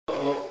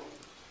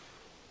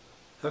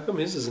How come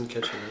his isn't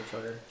catching on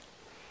fire?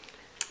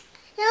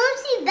 I don't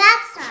see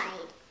that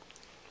side.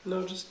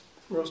 No, just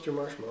roast your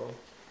marshmallow.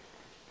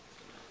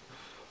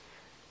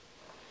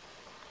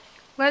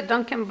 Let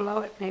Duncan blow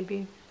it,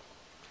 maybe.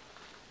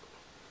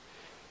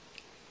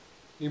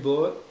 You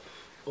blow it?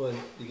 Well,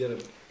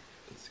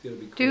 it's gotta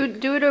be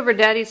quick. Do it over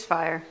Daddy's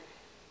fire.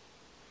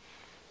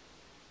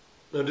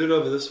 No, do it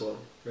over this one,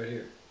 right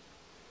here.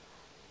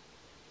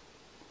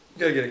 You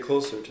gotta get it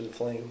closer to the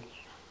flame.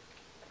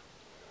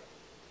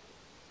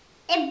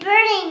 It's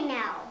burning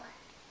now.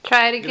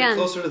 Try it Get it again.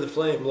 closer to the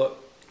flame, look.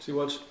 See,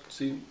 watch,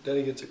 see,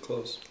 Daddy gets it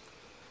close.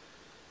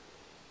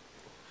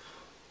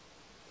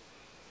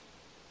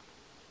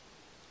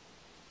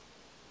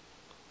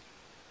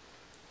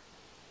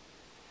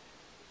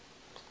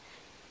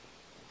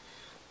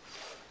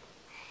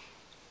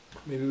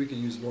 Maybe we could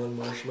use one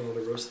marshmallow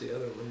to roast the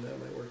other one. That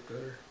might work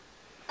better.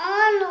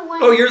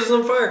 Oh, yours is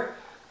on fire!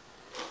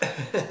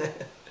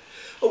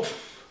 Oh!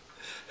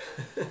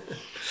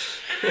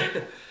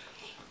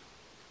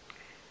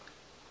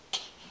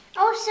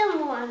 Oh,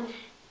 someone.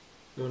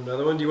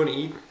 Another one? Do you want to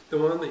eat the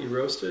one that you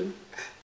roasted?